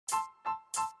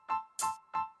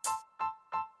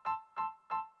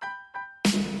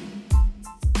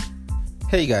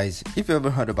Hey guys, if you ever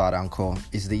heard about Anchor,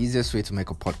 it's the easiest way to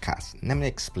make a podcast. Let me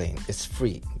explain. It's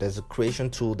free. There's a creation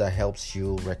tool that helps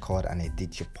you record and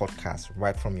edit your podcast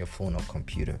right from your phone or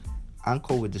computer.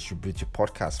 Anchor will distribute your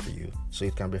podcast for you so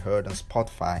it can be heard on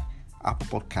Spotify,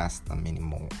 Apple Podcasts, and many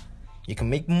more. You can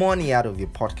make money out of your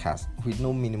podcast with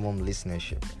no minimum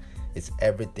listenership. It's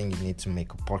everything you need to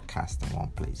make a podcast in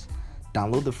one place.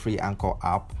 Download the free Anchor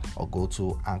app or go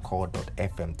to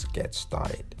anchor.fm to get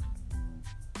started.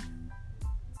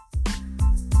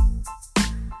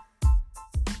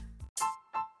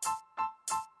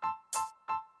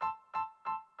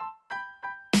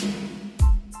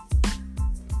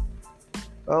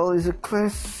 Well, it's a clear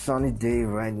sunny day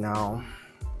right now.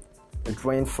 It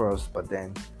rained first, but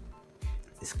then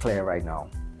it's clear right now.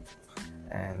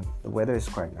 And the weather is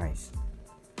quite nice.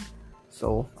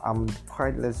 So I'm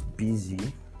quite less busy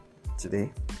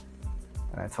today.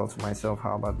 And I thought to myself,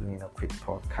 how about doing a quick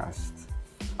podcast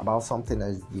about something that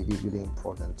is really, really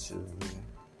important to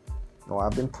me.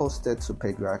 I've been posted to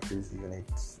pediatrics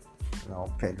units,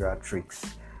 pediatrics,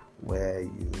 where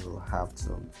you have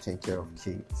to take care of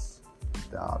kids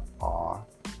that are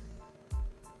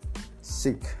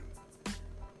sick,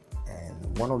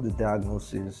 and one of the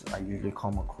diagnoses I usually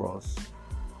come across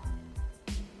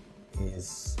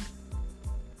is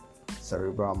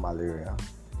cerebral malaria,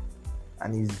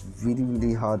 and it's really,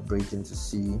 really heartbreaking to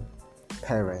see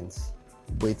parents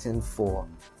waiting for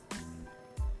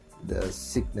the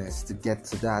sickness to get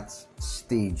to that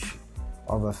stage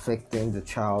of affecting the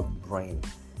child's brain.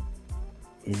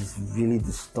 Is really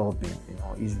disturbing,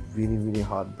 it's really, really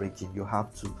heartbreaking. You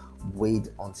have to wait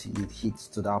until it hits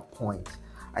to that point.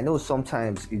 I know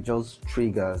sometimes it just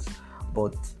triggers,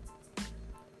 but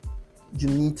you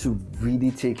need to really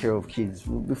take care of kids.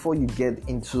 Before you get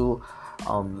into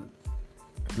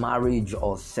marriage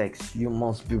or sex, you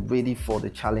must be ready for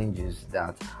the challenges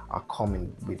that are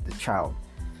coming with the child.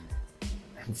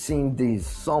 And seeing this,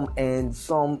 some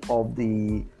of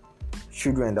the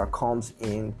children that comes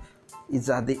in, it's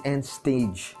at the end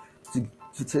stage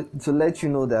to let you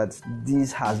know that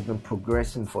this has been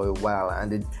progressing for a while,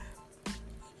 and the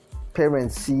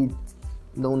parents see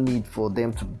no need for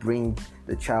them to bring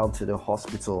the child to the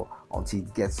hospital until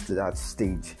it gets to that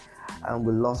stage. And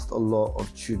we lost a lot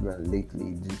of children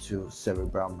lately due to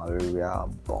cerebral malaria,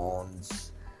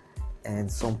 burns,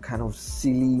 and some kind of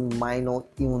silly minor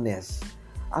illness.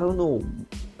 I don't know.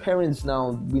 Parents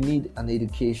now, we need an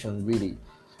education, really.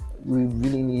 We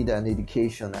really need an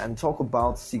education and talk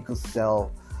about sickle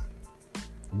cell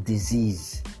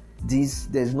disease.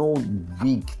 There's no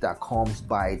week that comes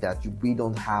by that we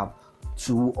don't have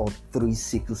 2 or 3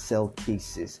 sickle cell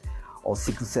cases or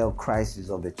sickle cell crisis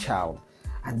of a child.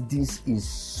 And this is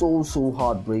so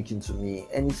heartbreaking to me.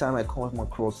 Anytime I come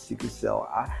across sickle cell,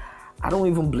 I don't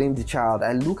even blame the child.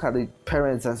 I look at the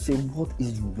parents and say, what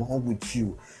is wrong with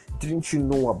you? Didn't you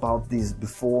know about this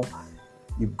before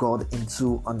you got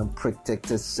into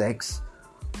unprotected sex?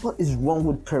 What is wrong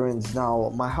with parents now?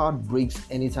 My heart breaks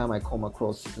anytime I come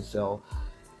across sickle cell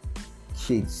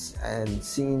kids and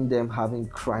seeing them having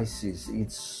crisis.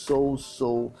 It's so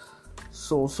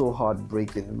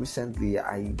heartbreaking. Recently,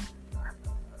 I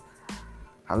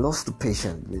lost a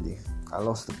patient, really. I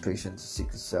lost a patient to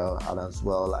sickle cell, and as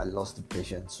well, I lost a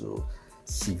patient to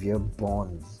severe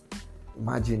burns.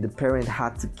 Imagine the parent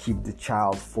had to keep the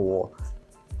child for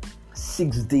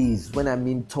 6 days. When I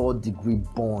mean 3rd degree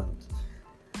burn,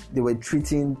 they were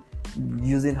treating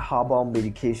using herbal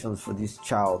medications for this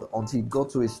child until it got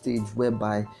to a stage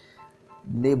whereby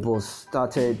neighbors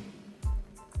started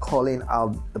calling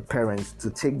out the parents to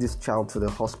take this child to the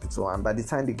hospital, and by the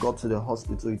time they got to the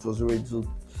hospital, it was already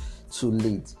too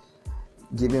late.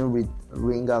 Giving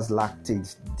Ringer's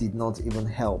lactate did not even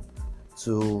help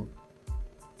to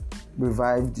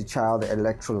revive the child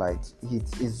electrolyte.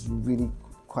 It is really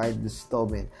quite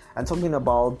disturbing. And talking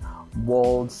about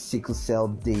World Sickle Cell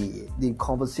Day, the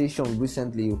conversation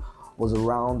recently was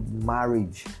around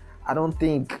marriage. I don't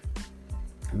think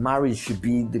marriage should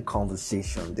be the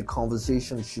conversation. The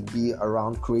conversation should be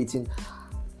around creating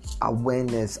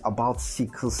awareness about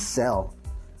sickle cell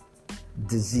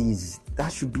disease.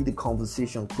 That should be the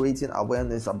conversation, creating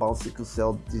awareness about sickle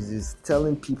cell disease,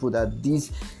 telling people that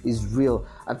this is real.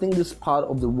 I think this part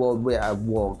of the world where I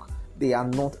work, they are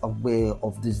not aware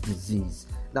of this disease.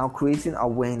 Now, creating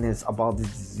awareness about this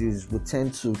disease will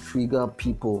tend to trigger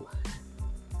people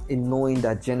in knowing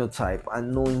that genotype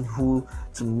and knowing who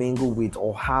to mingle with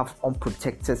or have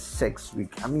unprotected sex with.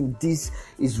 I mean, this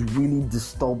is really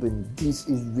disturbing. This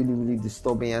is really, really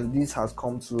disturbing. And this has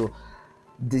come to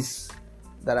this,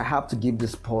 that I have to give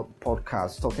this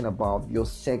podcast talking about your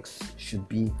sex should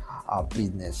be our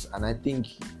business. And I think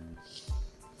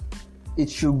it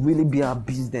should really be our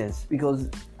business, because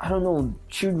I don't know,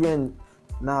 children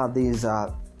nowadays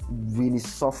are really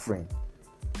suffering.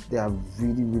 They are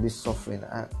really, really suffering.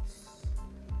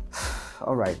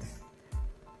 All right,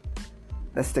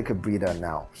 let's take a breather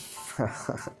now.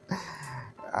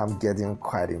 I'm getting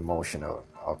quite emotional.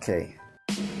 Okay.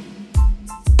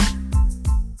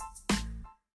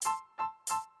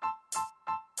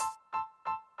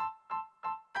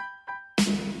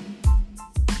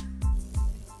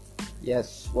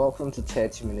 Yes, welcome to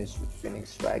 30 Minutes with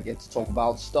Phoenix, where I get to talk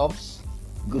about stuffs,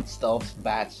 good stuff,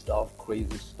 bad stuff,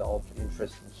 crazy stuff,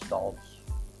 interesting stuff,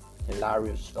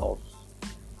 hilarious stuff,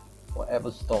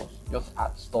 whatever stuff, just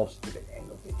add stuffs to the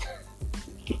end of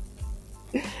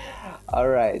it.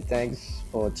 Alright, thanks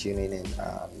for tuning in.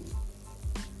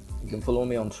 You can follow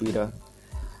me on Twitter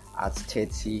at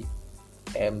 30MWPX.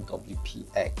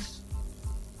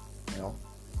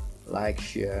 Like,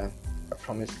 share. I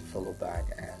promise to follow back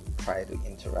and try to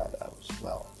interact as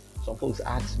well. Some folks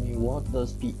ask me, what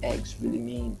does PX really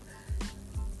mean?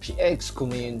 PX could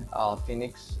mean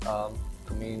Phoenix,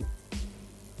 could mean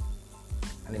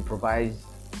an improvised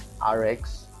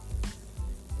RX,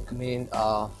 it could mean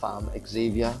Farm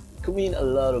Xavier, it could mean a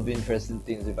lot of interesting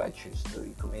things if I choose to.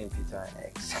 It could mean Peter and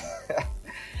X.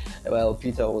 Well,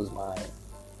 Peter was my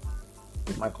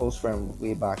close friend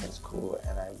way back in school,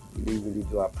 and I really, really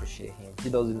do appreciate him. He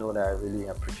doesn't know that I really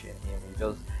appreciate him. He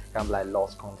just kind of like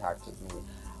lost contact with me.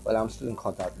 Well, I'm still in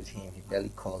contact with him. He barely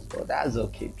calls, but that's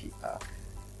okay, Peter.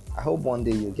 I hope one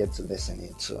day you'll get to listen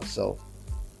in too. So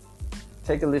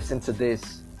take a listen to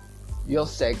this. Your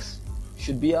sex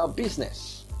should be our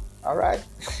business. All right?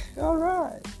 All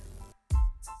right.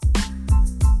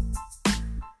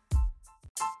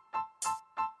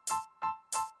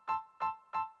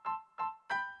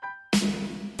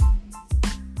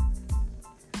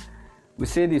 We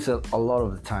say this a lot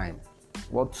of the time.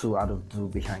 What two out of do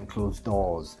behind closed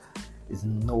doors is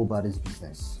nobody's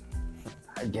business.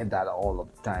 I get that all of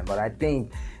the time, but I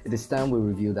think it is time we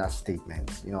review that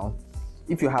statement.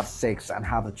 If you have sex and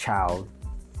have a child,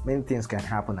 many things can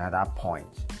happen at that point.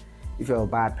 If you're a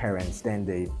bad parent, then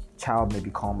the child may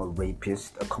become a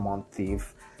rapist, a common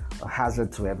thief, a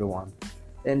hazard to everyone,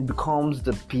 and becomes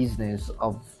the business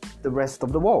of the rest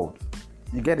of the world.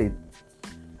 You get it?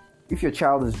 If your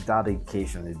child is without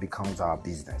education, it becomes our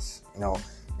business. In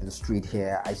the street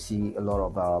here, I see a lot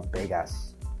of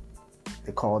beggars.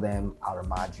 They call them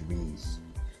aramajiris.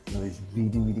 It's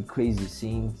really, really crazy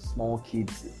seeing small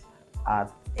kids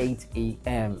at 8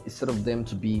 a.m. Instead of them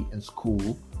to be in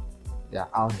school, they are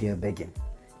out here begging.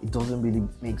 It doesn't really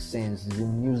make sense. It's a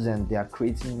nuisance. They are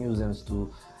creating nuisance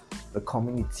to the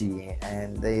community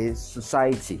and the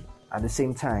society at the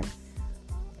same time.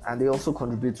 And they also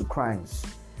contribute to crimes.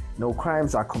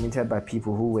 Crimes are committed by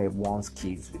people who were once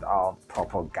kids without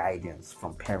proper guidance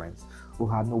from parents who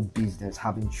had no business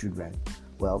having children.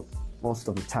 Well, most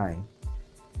of the time,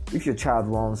 if your child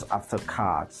runs after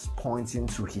cards, pointing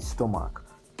to his stomach,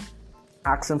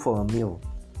 asking for a meal,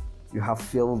 you have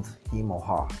failed him or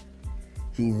her.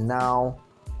 He is now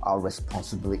our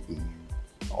responsibility,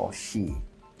 or she,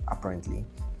 apparently.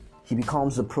 He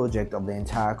becomes the project of the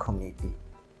entire community.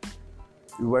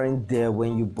 You weren't there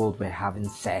when you both were having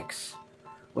sex,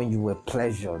 when you were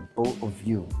pleasured, both of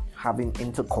you having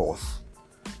intercourse.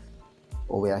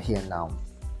 But we are here now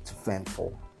to fend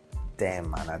for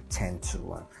them and attend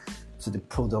to the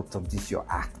product of this your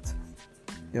act.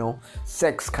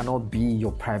 Sex cannot be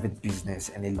your private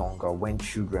business any longer when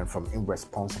children from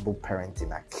irresponsible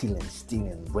parenting are killing,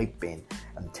 stealing, raping,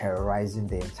 and terrorizing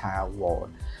the entire world.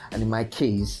 And in my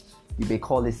case, you may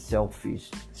call it selfish,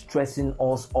 stressing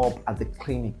us up at the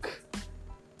clinic.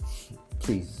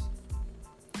 Please.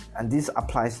 And this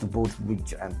applies to both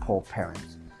rich and poor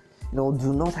parents.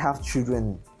 Do not have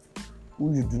children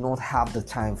who you do not have the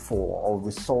time for or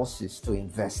resources to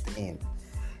invest in.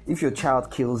 If your child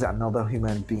kills another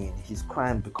human being, his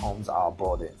crime becomes our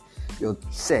burden. Your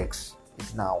sex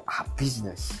is now our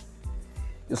business.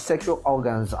 Your sexual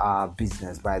organs are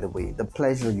business, by the way. The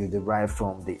pleasure you derive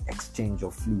from the exchange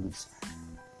of fluids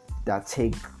that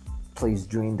take place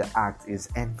during the act is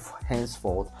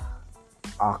henceforth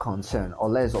our concern,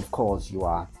 unless, of course, you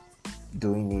are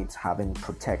doing it having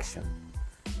protection.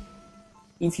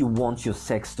 If you want your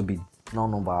sex to be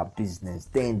none of our business,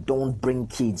 then don't bring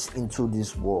kids into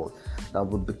this world that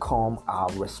will become our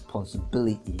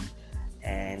responsibility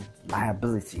and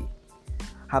liability.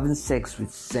 Having sex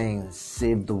with sense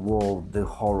saved the world the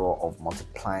horror of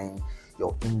multiplying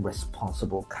your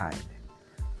irresponsible kind.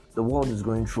 The world is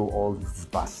going through all these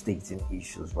devastating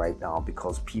issues right now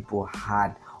because people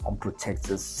had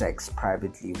unprotected sex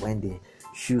privately when they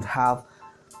should have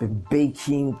be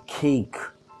baking cake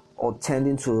or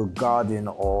tending to a garden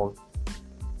or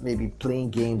maybe playing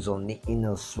games on the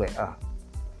inner sweater.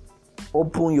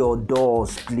 Open your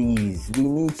doors, please. We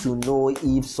need to know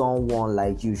if someone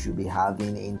like you should be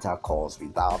having intercourse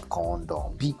without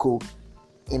condom. Biko,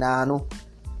 inano.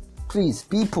 Please,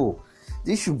 people,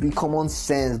 this should be common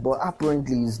sense, but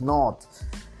apparently it's not.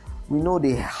 We know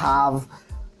they have,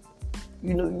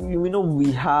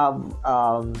 we have,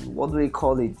 what do they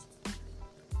call it?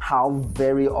 How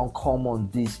very uncommon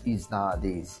this is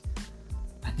nowadays.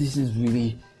 This is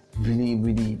really, really,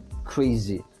 really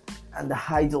crazy. And the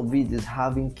height of it is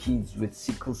having kids with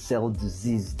sickle cell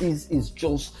disease. This is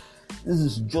just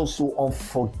so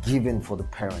unforgiving for the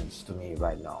parents to me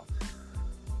right now.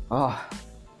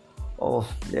 Oh,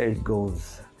 there it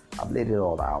goes. I've laid it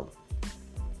all out.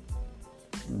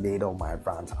 Laid all my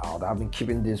rant out. I've been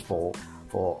keeping this for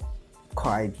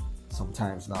quite some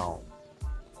times now.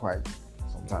 Quite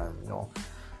some time,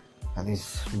 And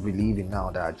it's relieving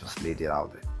now that I just laid it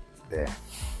out there.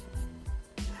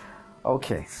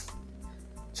 Okay.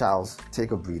 Charles,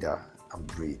 take a breather and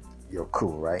breathe. You're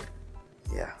cool, right?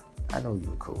 Yeah, I know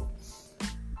you're cool.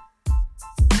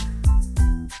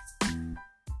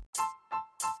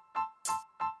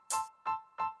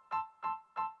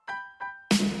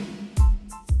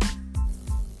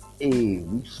 Hey,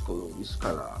 which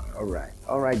color?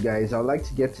 Alright, guys. I'd like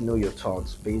to get to know your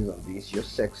thoughts based on this. Your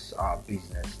sex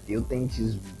business. Do you think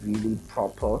it's really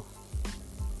proper?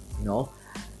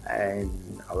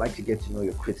 And I'd like to get to know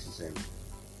your criticism.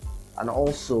 And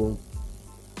also,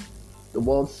 the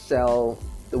World Sickle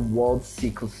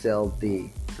Cell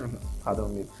Day.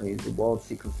 Pardon me, please. The World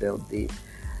Sickle Cell Day.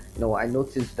 I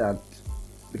noticed that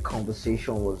the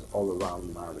conversation was all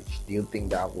around marriage. Do you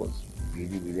think that was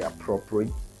really, really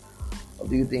appropriate? Or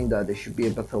do you think that there should be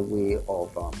a better way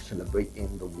of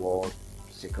celebrating the World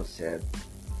Sickle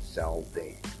Cell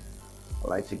Day? I'd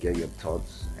like to get your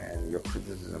thoughts and your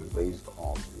criticism based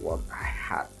on what I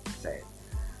had said.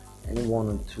 Any one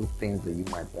or two things that you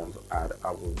might want to add,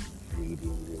 I would really,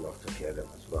 really love to hear them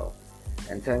as well.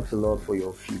 And thanks a lot for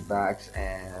your feedbacks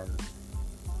and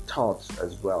thoughts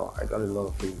as well. I got a lot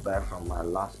of feedback from my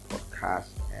last podcast,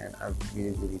 and I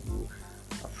really, really do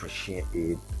appreciate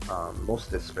it.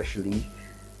 Most especially,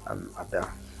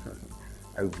 Ada,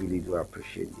 I really do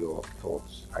appreciate your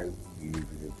thoughts. I really,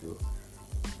 really do.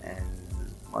 And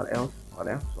what else?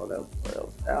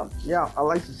 Yeah, I'd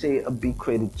like to say a big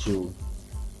credit to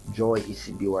Joy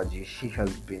Isibiwaji. She has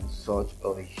been such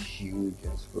a huge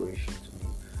inspiration to me.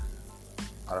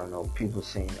 I don't know, people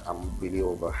saying I'm really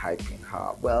overhyping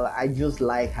her. Well, I just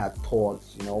like her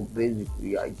thoughts,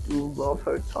 basically. I do love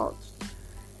her thoughts.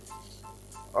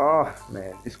 Oh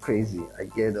man, it's crazy. I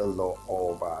get a lot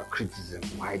of criticism.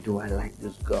 Why do I like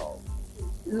this girl?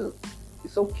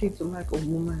 It's okay to like a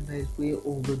woman that is way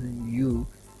older than you.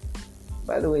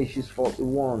 By the way, she's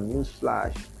 41,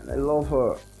 newsflash, and I love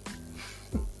her.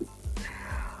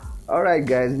 Alright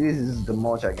guys, this is the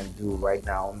much I can do right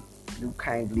now. Do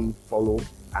kindly follow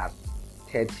at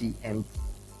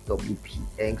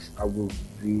 30MWPX. I would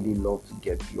really love to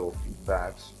get your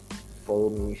feedbacks.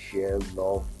 Follow me, share,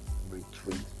 love,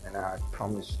 retweet, and I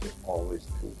promise to always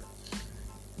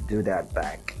do that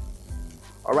back.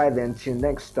 Alright then, till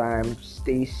next time,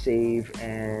 stay safe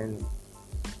and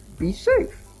be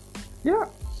safe. Yeah.